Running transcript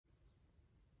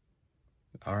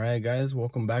All right, guys,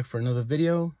 welcome back for another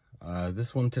video.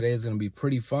 This one today is going to be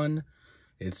pretty fun.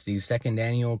 It's the second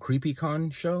annual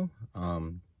CreepIEcon show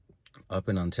up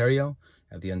in Ontario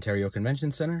at the Ontario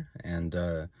Convention Center, and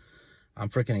I'm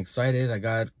freaking excited. I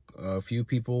got a few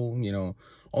people,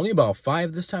 only about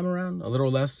 5 this time around, a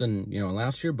little less than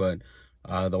last year, but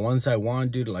the ones I want,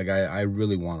 dude, like I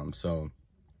really want them. So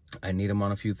I need them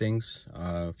on a few things,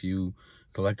 a few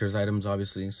collector's items,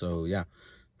 obviously. So yeah,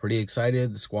 pretty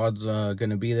excited. The squad's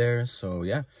gonna be there. So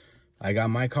yeah, I got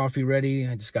my coffee ready.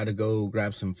 I just got to go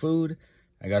grab some food.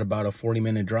 I got about a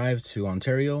 40-minute drive to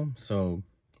Ontario, so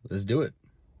let's do it.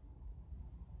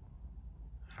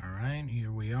 All right,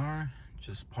 here we are,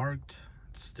 just parked.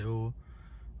 It's still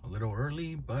a little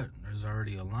early, but there's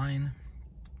already a line.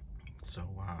 So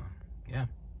yeah,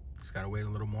 just gotta wait a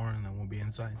little more and then we'll be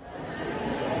inside.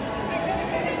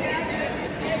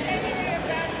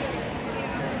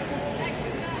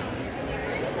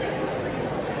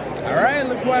 All right,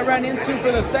 look who I ran into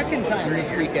for the second time this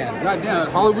weekend.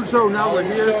 Goddamn, Hollywood show, now we're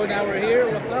here. Now we're here.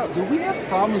 What's up? Do we have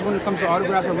problems when it comes to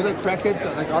autographs? Are we like crackheads,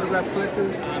 like autograph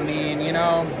collectors? I mean,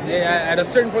 at a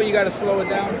certain point you got to slow it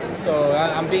down. So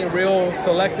I'm being real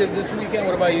selective this weekend.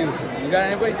 What about you? You got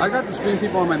anybody? I got the screen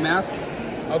people on my mask.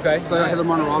 Okay. So I got the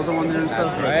Monterozzo on there and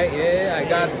stuff. That's right. Yeah,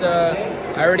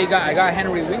 I got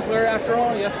Henry Winkler after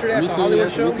all yesterday at the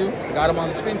Hollywood show. Me too. Got him on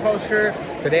the screen poster.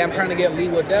 Today I'm trying to get Lee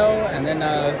Waddell, and then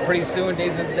pretty soon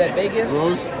Days of the Dead Vegas.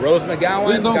 Rose McGowan.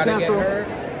 Please don't gotta cancel. Get her.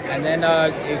 And then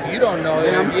if you don't know,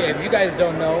 if you guys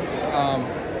don't know,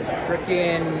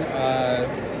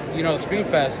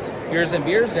 Screenfest Beers and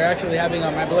Beers, they're actually having a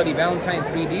My Bloody Valentine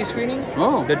 3D screening.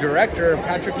 Oh. The director,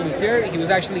 Patrick Lussier, he was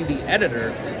actually the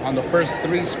editor on the first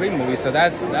 3 Scream movies, so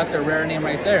that's a rare name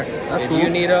right there. That's cool. If you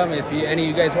need them, if any of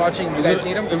you guys watching, you guys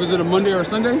need them. Was it a Monday or a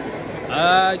Sunday?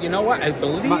 You know what? I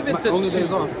believe it's a only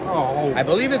days off. Oh. I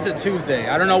believe it's a Tuesday.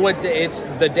 I don't know what day. It's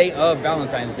the day of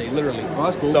Valentine's Day, literally. Oh,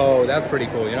 that's cool. So that's pretty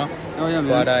cool, Oh yeah, man.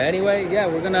 But anyway, yeah,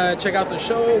 we're gonna check out the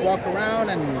show, walk around,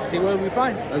 and see what we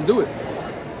find. Let's do it.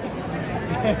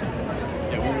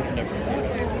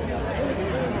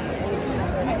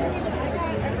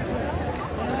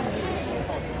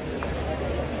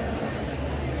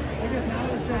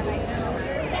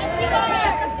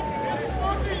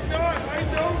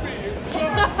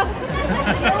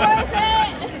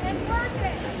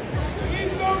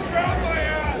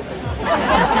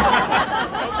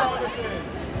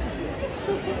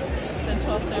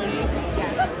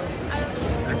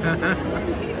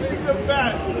 He's the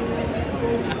best.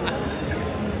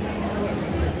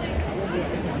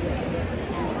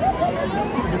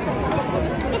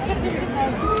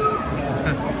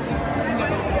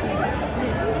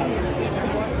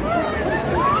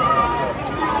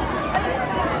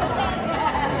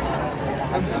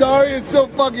 I'm sorry it's so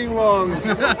fucking long. It's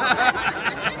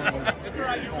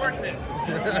alright, you're worth it.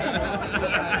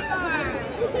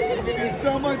 It's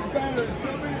so much better. It's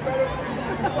so many better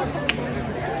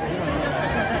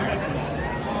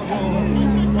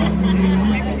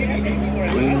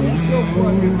so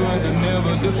fucking good. I can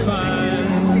never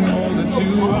define all that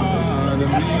you are to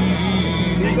me.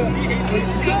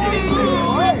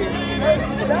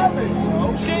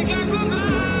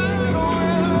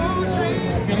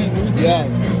 Yeah.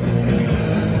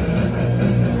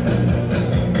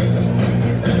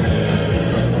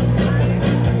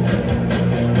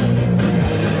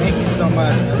 Thank you so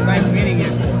much. It's nice meeting you.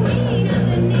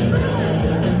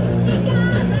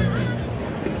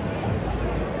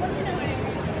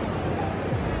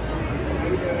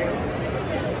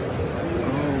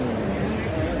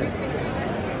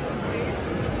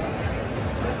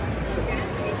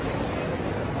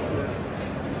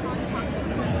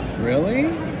 Really?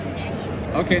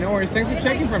 Okay, no worries. Thanks for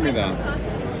checking for me, though.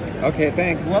 Okay,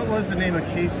 thanks. What was the name of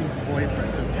Casey's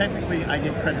boyfriend? Because technically I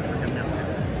get credit for him now too.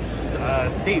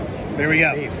 Steve. There we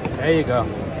go. Steve. There you go.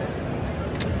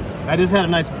 I just had a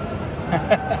nice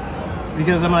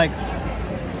because I'm like,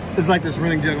 it's like this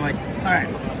running joke. I'm like, all right,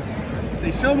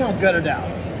 they show me all gutted out,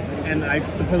 and I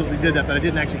supposedly did that, but I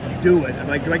didn't actually do it. I'm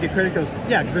like, do I get credit? He goes,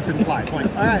 yeah, because it didn't fly. I'm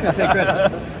like, all right, I'll take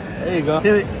credit. There you go.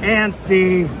 And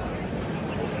Steve.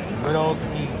 Good old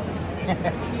Steve.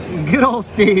 Good old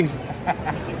Steve.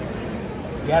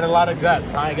 You had a lot of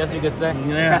guts, huh? I guess you could say.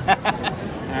 Yeah.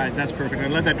 All right, that's perfect. I'll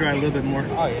let that dry a little bit more.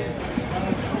 Oh, yeah.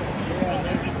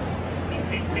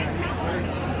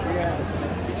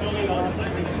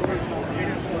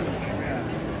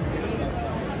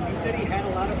 He said he had a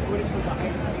lot of footage from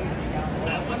behind the scenes.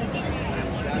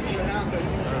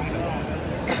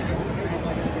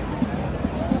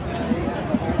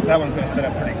 That one's going to set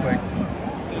up pretty quick.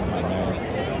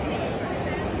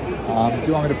 Do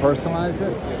you want me to personalize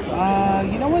it?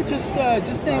 You know what? Just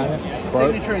Sign it.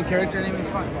 signature and character name is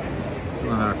fine.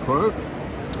 Quote?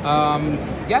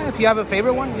 Yeah, if you have a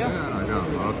favorite one, yeah. Yeah, I got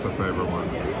lots of favorite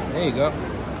ones. There you go.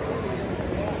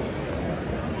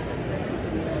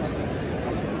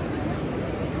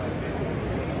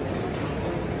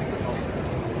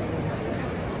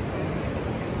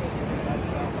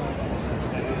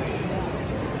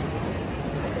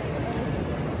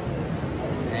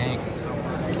 Thank you so much.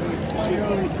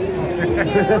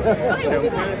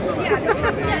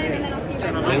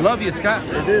 I love you, Scott.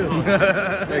 I do.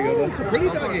 There you go. That's a pretty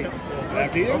doggy.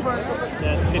 That's 50.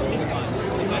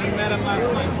 I met him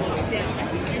last night.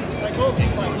 Like, oh, we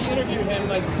interviewed him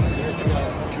like years ago.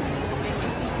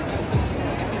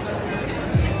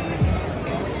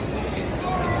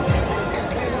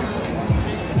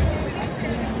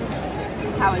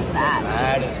 How is that?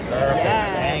 That is perfect.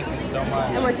 Yes. Thank you so much.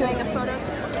 And we're doing a photo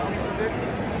too.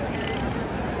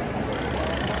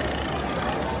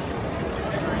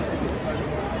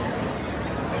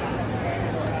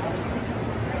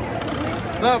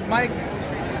 What's up, Mike?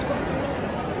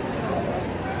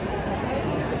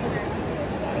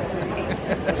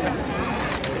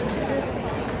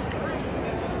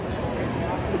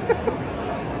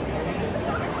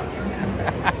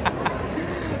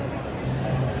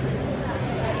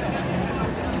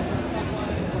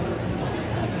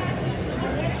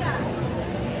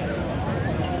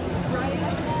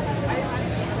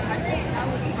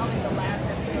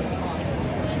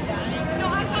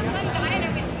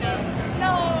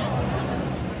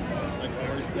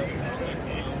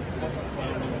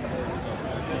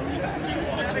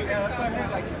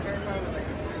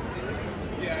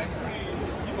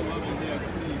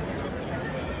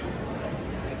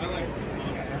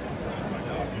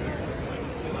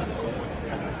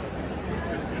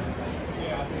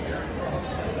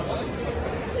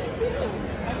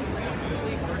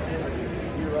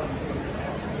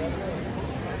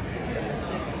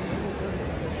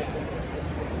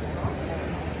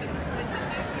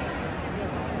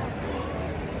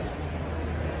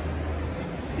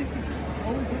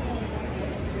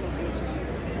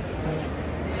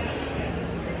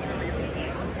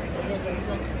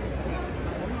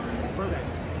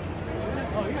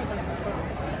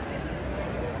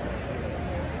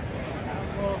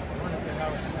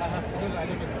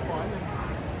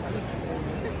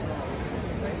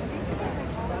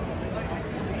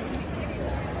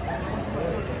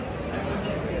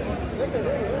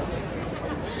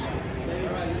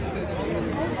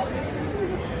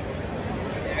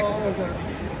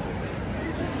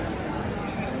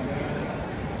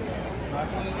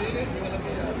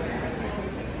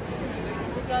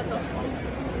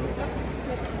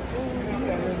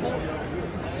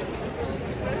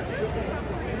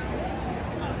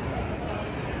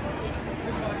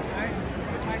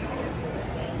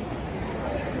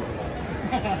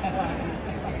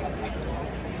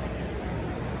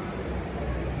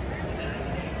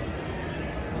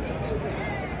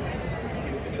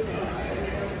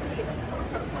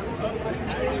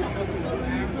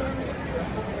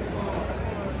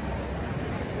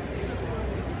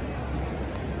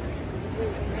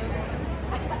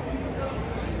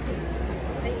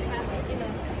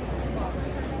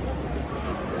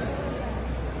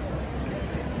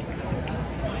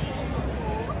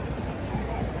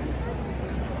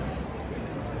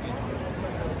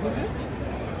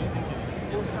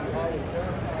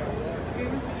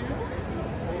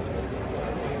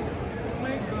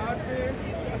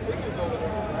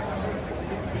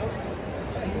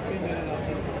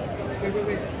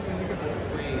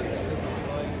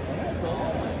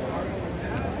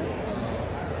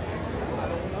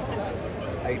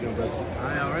 How you doing, bro?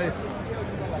 Hi, all right.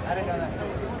 I didn't know that.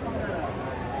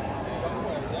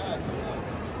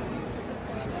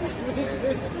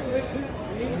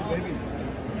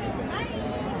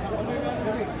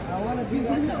 I want to be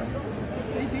there.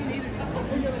 They do need it.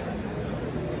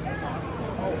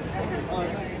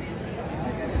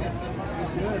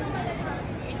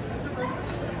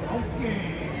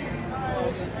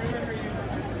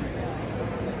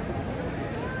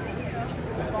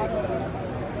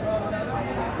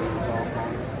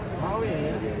 Oh,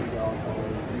 yeah. These are all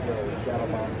shadow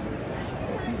boxes.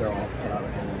 These are all cut out of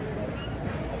home and stuff.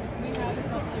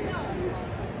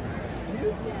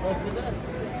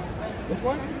 Which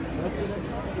one?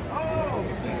 Oh,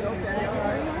 sweet. Okay, all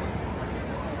right.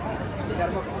 You got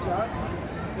him up in the shop?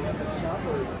 You got the shop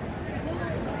or?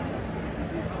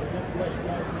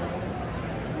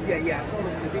 Yeah. I saw them.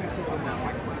 I think I saw them now.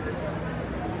 Like flyers.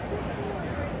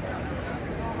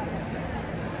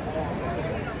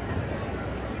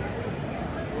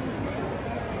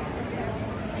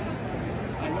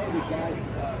 know the guy.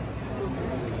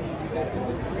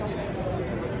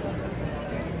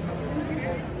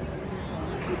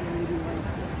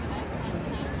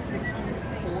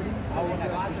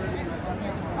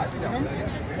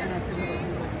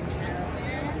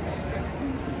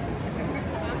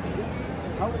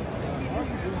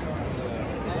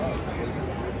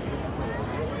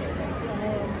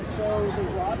 So the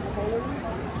rod colors,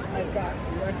 I've got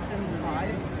less than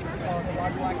 5. The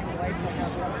rod black and whites, I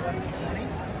have less than 20.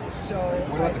 So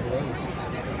What about the glows?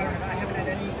 I haven't had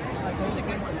any. Those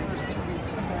again were the first 2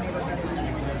 weeks. I never had any.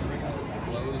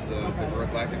 Glows, the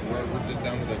black and white, we're just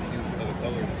down to the few other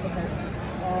colors. Okay.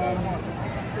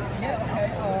 Yeah,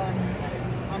 okay.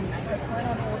 I plan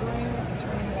on ordering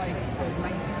between like the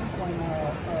 19th when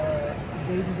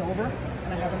days is over, and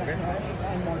I have enough cash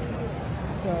and margin.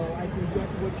 So I say get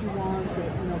what you want,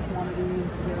 get quantities,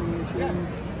 variations,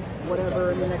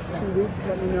 whatever in the next 2 weeks.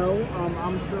 Let me know.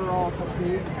 I'm sure I'll touch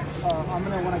base. I'm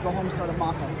gonna when I go home start a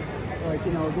mock-up. Like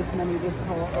this many, this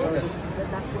color, or this,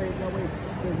 that's way that way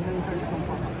the manufacturers don't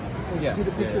fuck up. They see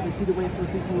the picture, they see the way it's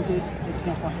supposed to be painted, they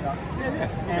can't fuck it up.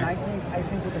 And I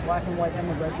think with the black and white and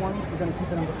the red ones, we're gonna keep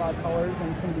it under 5 colors, and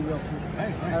it's gonna be real cute.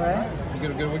 Nice. All right. You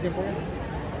get a good weekend for you?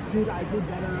 Dude, I did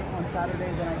better on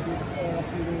Saturday than I did all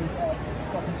 3 days of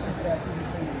fucking stupid ass Super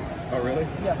Trainers. Oh, really?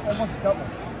 Yeah, almost double.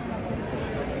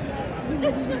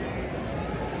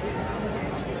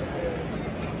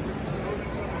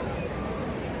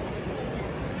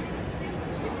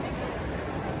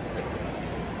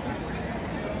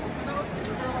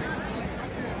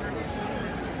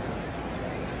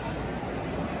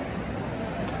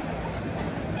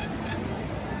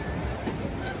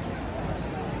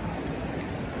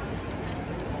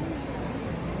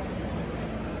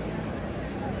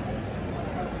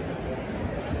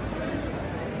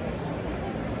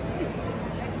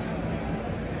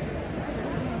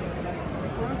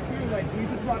 Like we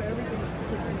just bought everything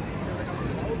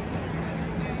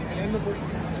and in the book.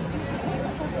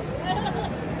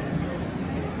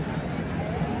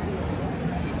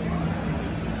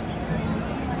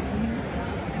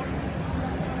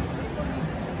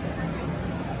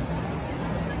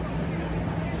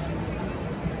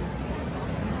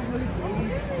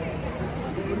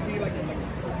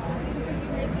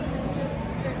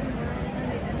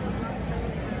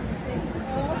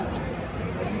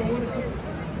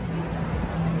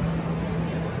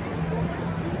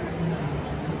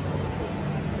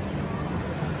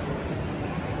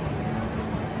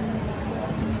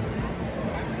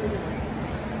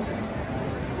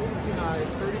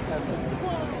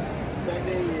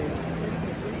 Sunday is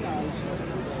 53 on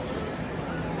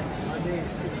Monday.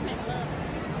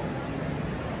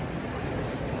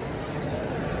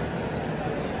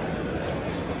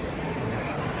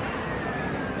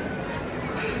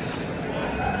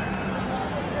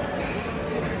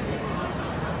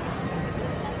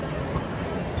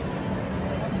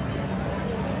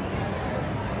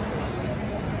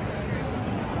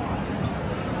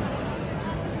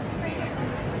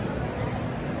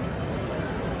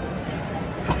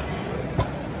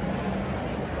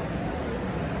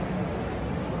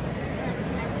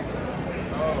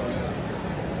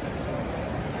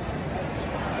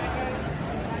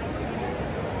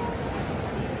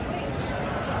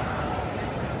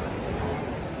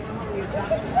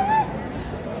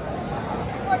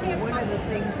 One of the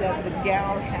things that the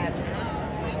gal had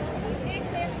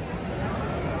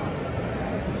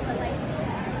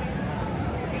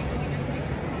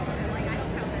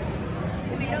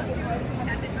Tomato soup,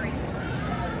 that's a drink.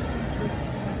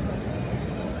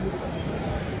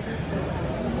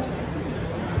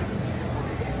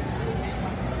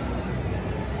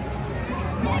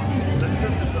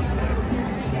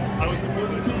 I was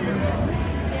supposed to be in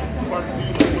part 2,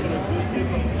 like one of the cool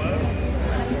kids on Slash.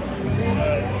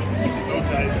 No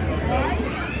dice, no dice.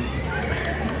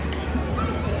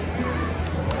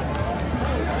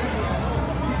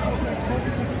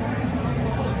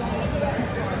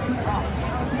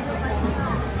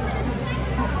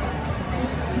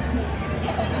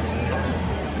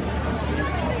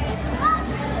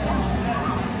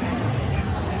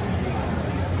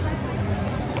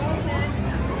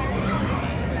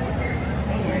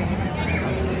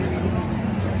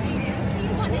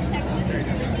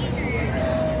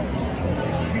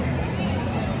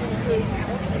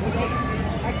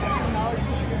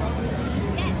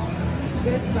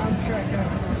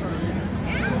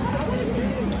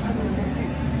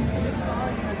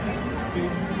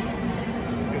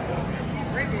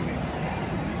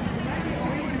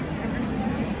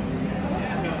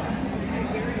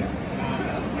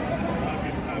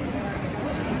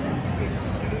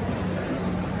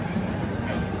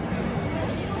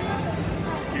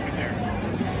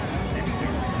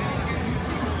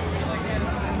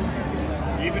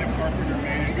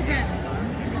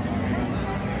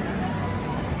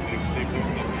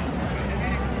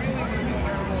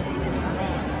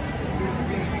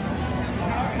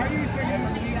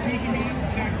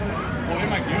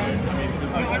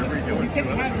 York. You can't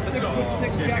have a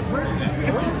 6'6" Jack Burton.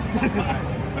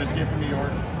 But Escape from New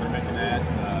York, they're making that.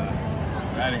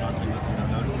 We're adding on to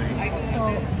another thing. So,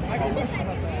 I got a question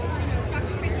about that.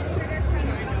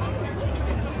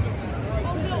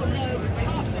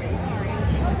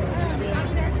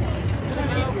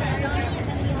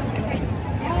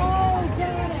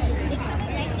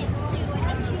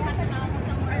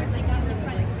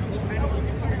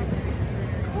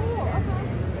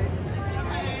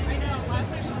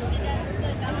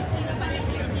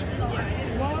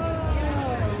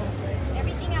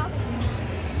 Everything else is me.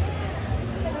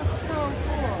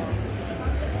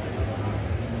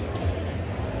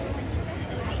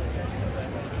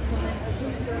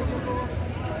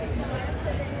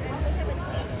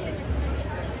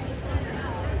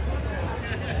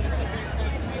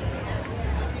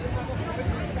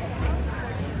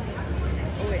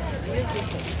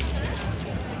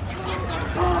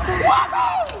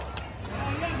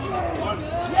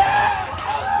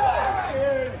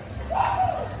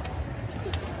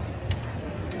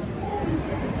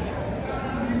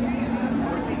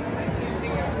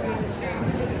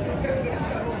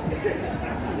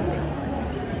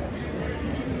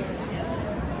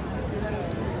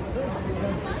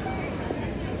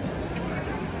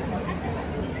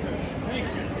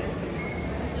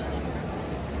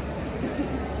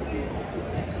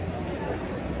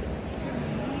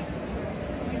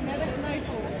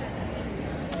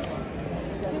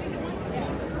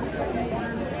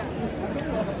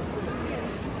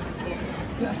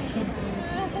 That's so cool.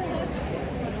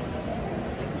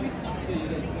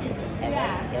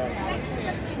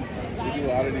 We do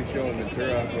an oddity show in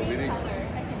Ventura, but we didn't.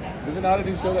 There's an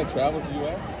oddity show that travels the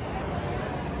U.S.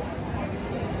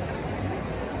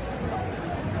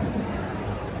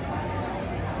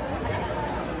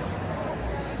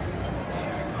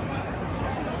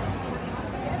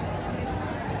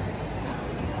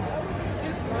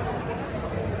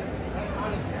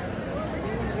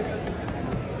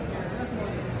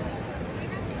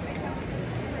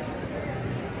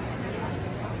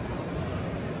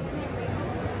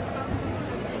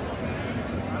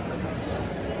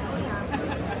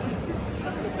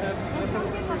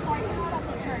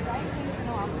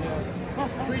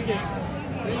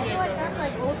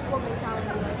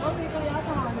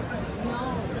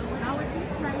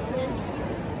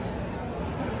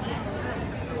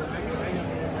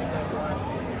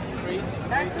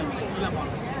 That's me.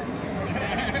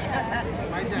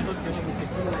 My dad hooked it up with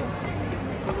tequila.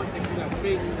 So much tequila,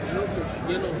 big,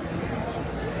 yellow.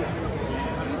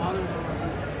 My father,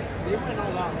 they went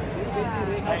all out.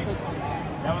 They helped us on that.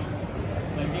 That was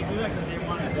like they do that because they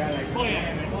wanted that like. Oh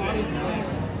yeah.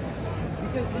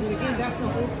 Because again, that's the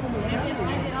whole school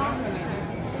mentality.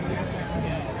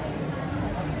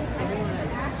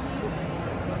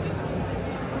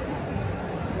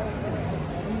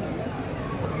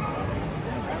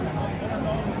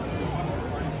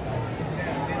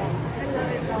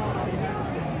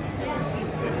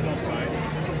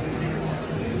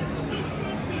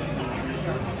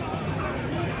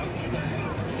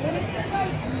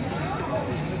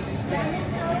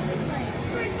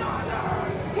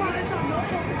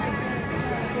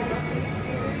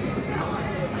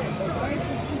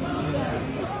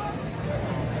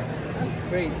 That's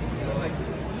crazy. Like,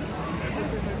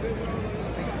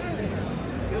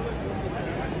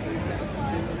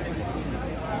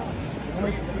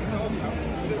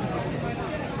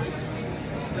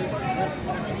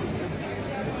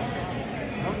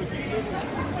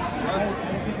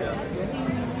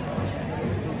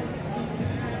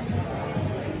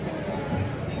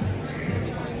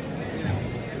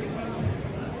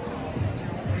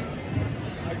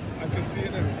 I can see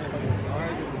it in his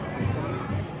eyes. It's funny.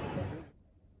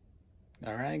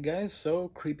 Alright guys,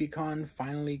 so CreepIEcon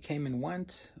finally came and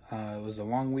went. It was a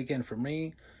long weekend for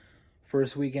me.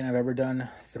 First weekend I've ever done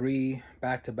 3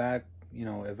 back-to-back,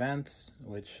 events,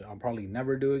 which I'll probably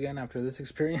never do again after this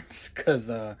experience because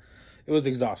it was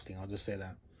exhausting, I'll just say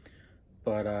that.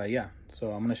 But yeah,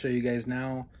 so I'm going to show you guys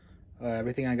now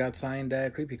everything I got signed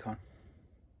at CreepIEcon.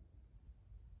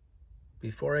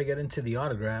 Before I get into the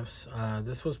autographs,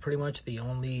 this was pretty much the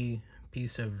only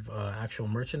piece of actual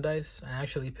merchandise I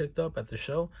actually picked up at the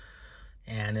show.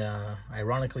 And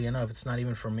ironically enough, it's not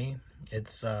even for me,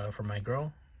 it's for my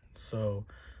girl. So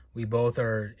we both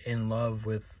are in love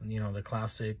with, the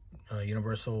classic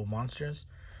Universal monsters.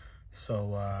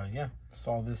 So yeah,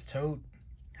 saw this tote,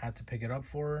 had to pick it up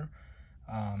for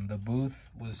her. The booth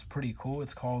was pretty cool.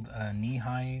 It's called Knee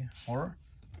High Horror.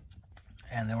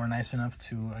 And they were nice enough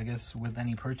to, I guess, with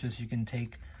any purchase, you can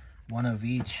take one of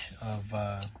each of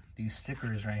these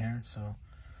stickers right here. So,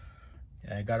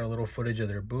 yeah, I got a little footage of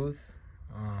their booth.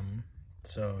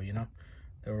 So, you know,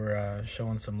 they were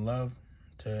showing some love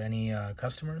to any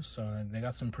customers. So they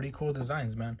got some pretty cool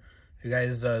designs, man. If you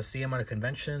guys see them at a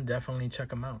convention, definitely check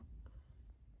them out.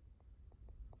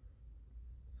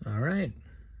 All right.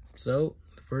 So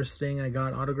the first thing I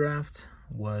got autographed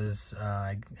was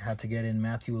I had to get in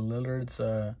Matthew Lillard's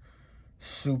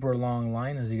super long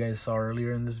line, as you guys saw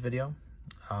earlier in this video.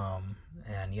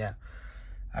 And yeah,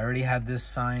 I already had this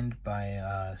signed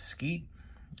by Skeet.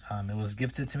 It was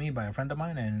gifted to me by a friend of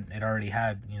mine, and it already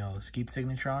had, you know, Skeet's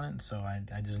signature on it. So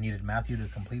I just needed Matthew to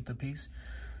complete the piece.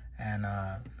 And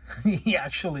he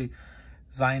actually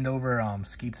signed over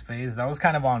Skeet's face. That was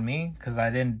kind of on me because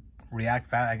I didn't react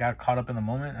fast. I got caught up in the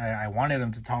moment. I wanted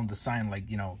him to tell him to sign, like,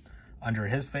 you know, under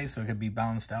his face so it could be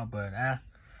balanced out. But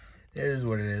it is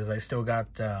what it is. I still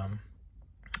got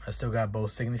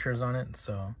both signatures on it.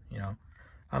 So, you know,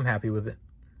 I'm happy with it.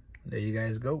 There you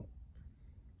guys go.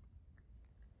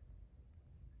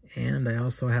 And I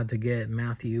also had to get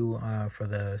Matthew for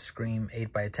the Scream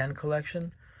 8x10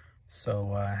 collection.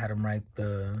 So I had him write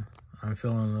the "I'm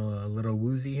feeling a little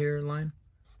woozy here" line.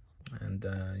 And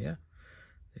yeah,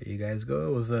 there you guys go.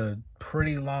 It was a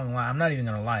pretty long line. I'm not even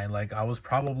gonna lie. Like, I was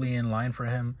probably in line for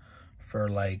him for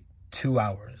like 2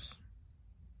 hours.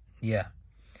 Yeah.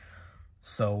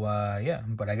 So yeah,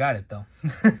 but I got it though.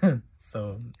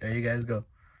 So there you guys go.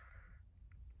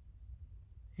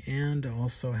 And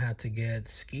also had to get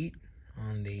Skeet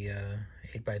on the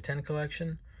 8x10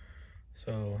 collection.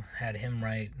 So had him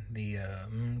write the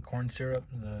corn syrup,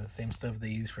 the same stuff they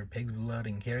use for Pig's Blood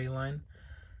and Carrie line.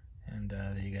 And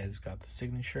there you guys got the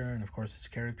signature and of course his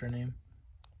character name.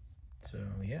 So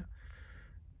yeah,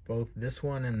 both this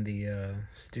one and the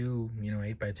Stu, you know,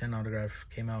 8x10 autograph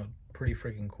came out pretty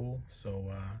freaking cool.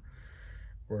 So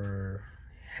we're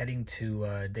heading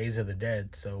to Days of the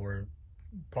Dead, so we're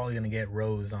probably gonna get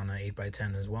Rose on an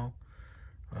 8x10 as well.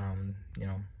 You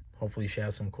know, hopefully she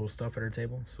has some cool stuff at her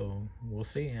table, so we'll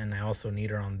see. And I also need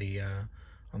her on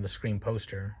the Scream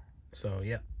poster. So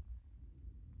yeah.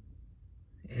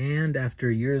 And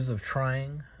after years of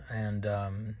trying and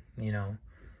you know,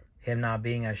 him not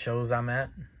being at shows I'm at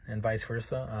and vice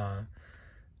versa,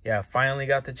 yeah, finally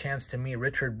got the chance to meet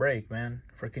Richard Brake, man.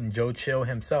 Freaking Joe Chill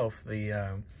himself.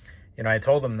 You know, I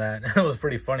told him that. It was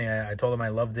pretty funny. I told him I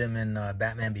loved him in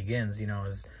Batman Begins, you know,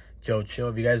 as Joe Chill.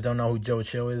 If you guys don't know who Joe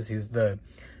Chill is, he's the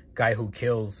guy who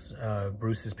kills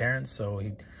Bruce's parents. So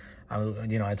you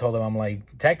know, I told him, I'm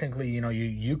like, technically, you know,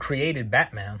 you created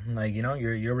Batman. Like, you know,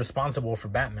 you're responsible for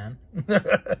Batman.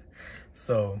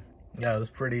 So yeah, it's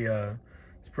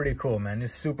pretty cool, man.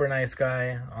 He's a super nice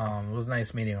guy. It was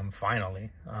nice meeting him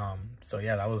finally. So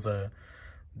yeah, that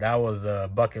was a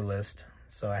bucket list.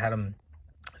 So I had him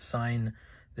sign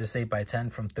this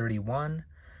 8x10 from 31.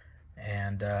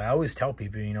 And I always tell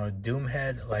people, you know,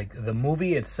 Doomhead, like the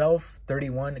movie itself,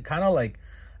 31, it kind of like,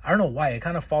 I don't know why, it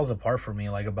kind of falls apart for me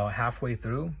like about halfway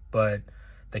through. But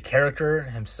the character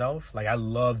himself, like, I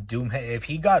love Doomhead. If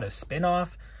he got a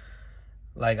spin-off,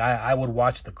 like I would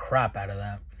watch the crap out of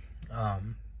that.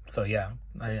 So yeah,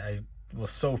 I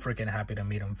was so freaking happy to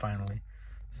meet him finally.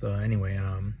 So anyway,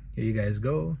 here you guys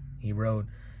go. He wrote,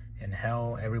 "In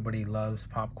hell, everybody loves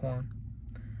popcorn."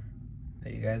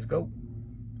 There you guys go.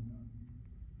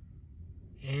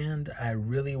 And I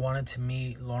really wanted to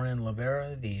meet Lauren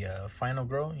Lavera, the final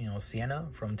girl, you know, Sienna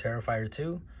from Terrifier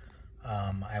 2.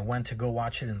 I went to go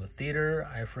watch it in the theater.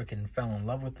 I freaking fell in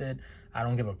love with it. I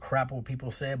don't give a crap what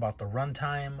people say about the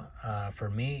runtime. For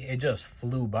me, it just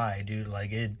flew by, dude.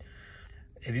 Like,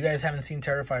 if you guys haven't seen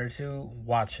Terrifier 2,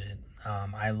 watch it.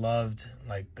 I loved,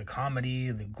 like, the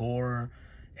comedy, the gore.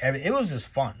 It was just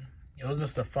fun. It was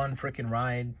just a fun freaking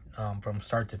ride from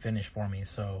start to finish for me.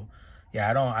 So yeah,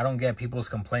 I don't get people's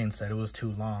complaints that it was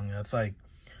too long. It's like,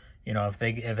 you know, if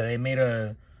they made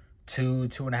a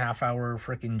 2.5 hour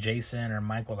freaking Jason or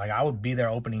Michael, like, I would be there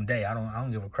opening day. I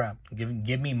don't give a crap.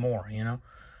 Give me more, you know.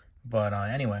 But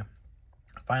anyway,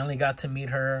 finally got to meet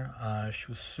her. She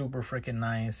was super freaking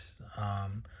nice.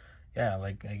 Yeah,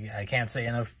 like, I can't say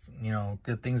enough, you know,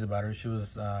 good things about her. She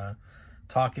was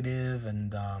talkative,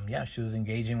 and yeah, she was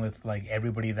engaging with like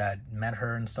everybody that met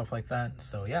her and stuff like that.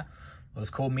 So yeah, it was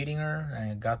cool meeting her.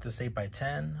 I got this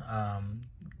 8x10.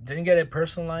 Didn't get it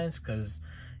personalized because,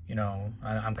 you know,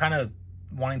 I'm kind of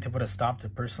wanting to put a stop to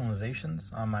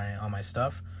personalizations on my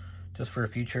stuff, just for a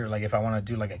future, like if I want to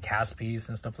do like a cast piece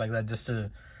and stuff like that, just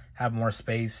to have more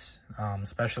space,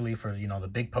 especially for, you know, the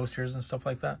big posters and stuff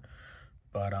like that.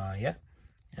 But yeah,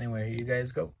 anyway, here you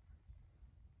guys go.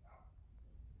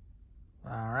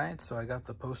 All right, so I got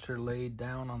the poster laid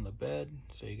down on the bed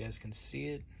so you guys can see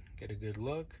it, get a good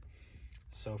look.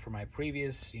 So for my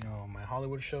previous, my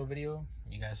Hollywood show video,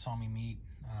 you guys saw me meet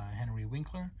Henry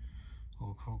Winkler,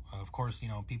 who of course,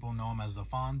 people know him as the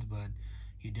Fonz, but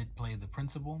he did play the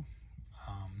principal.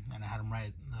 And I had him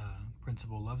write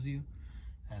 "Principal loves you,"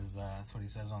 as that's what he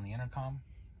says on the intercom.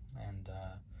 And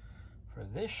for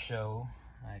this show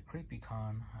at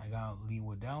CreepIEcon, I got Lee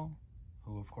Waddell,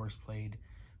 who of course played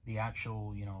the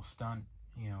actual, stunt,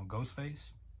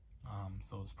 Ghostface.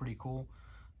 So it's pretty cool.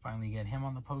 Finally get him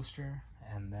on the poster.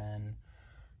 And then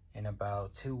in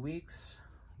about 2 weeks,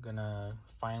 I'm gonna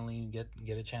finally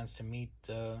get a chance to meet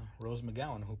Rose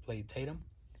McGowan, who played Tatum.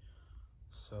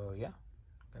 So yeah,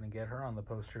 gonna get her on the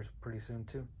posters pretty soon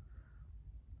too.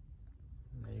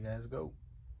 There you guys go.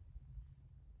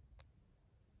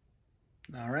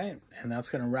 All right, and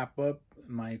that's gonna wrap up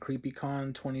my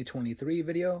CreepIEcon 2023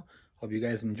 video. Hope you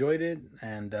guys enjoyed it,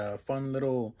 and fun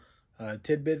little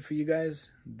tidbit for you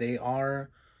guys. They are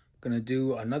gonna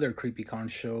do another CreepIEcon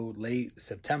show late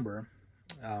September,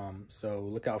 so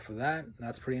look out for that.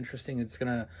 That's pretty interesting. It's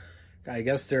gonna, I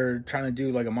guess they're trying to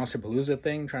do like a Monsterpalooza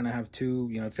thing, trying to have two,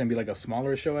 it's gonna be like a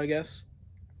smaller show, I guess,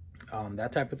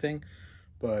 that type of thing.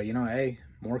 But hey,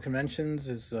 more conventions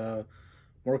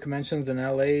in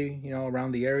LA,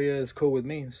 around the area is cool with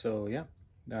me. So yeah,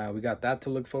 we got that to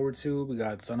look forward to. We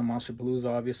got Son of Monsterpalooza,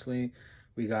 obviously.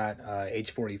 We got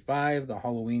H45, the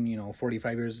Halloween,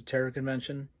 45 Years of Terror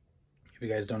convention. If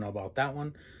you guys don't know about that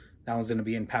one's going to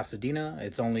be in Pasadena.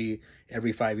 It's only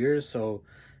every 5 years. So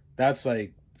that's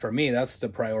like, for me, that's the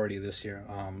priority this year,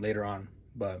 later on.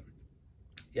 But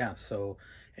yeah, so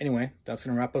anyway, that's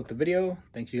going to wrap up the video.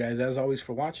 Thank you guys, as always,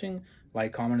 for watching.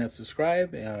 Like, comment, and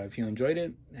subscribe if you enjoyed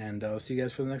it. And I'll see you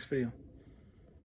guys for the next video.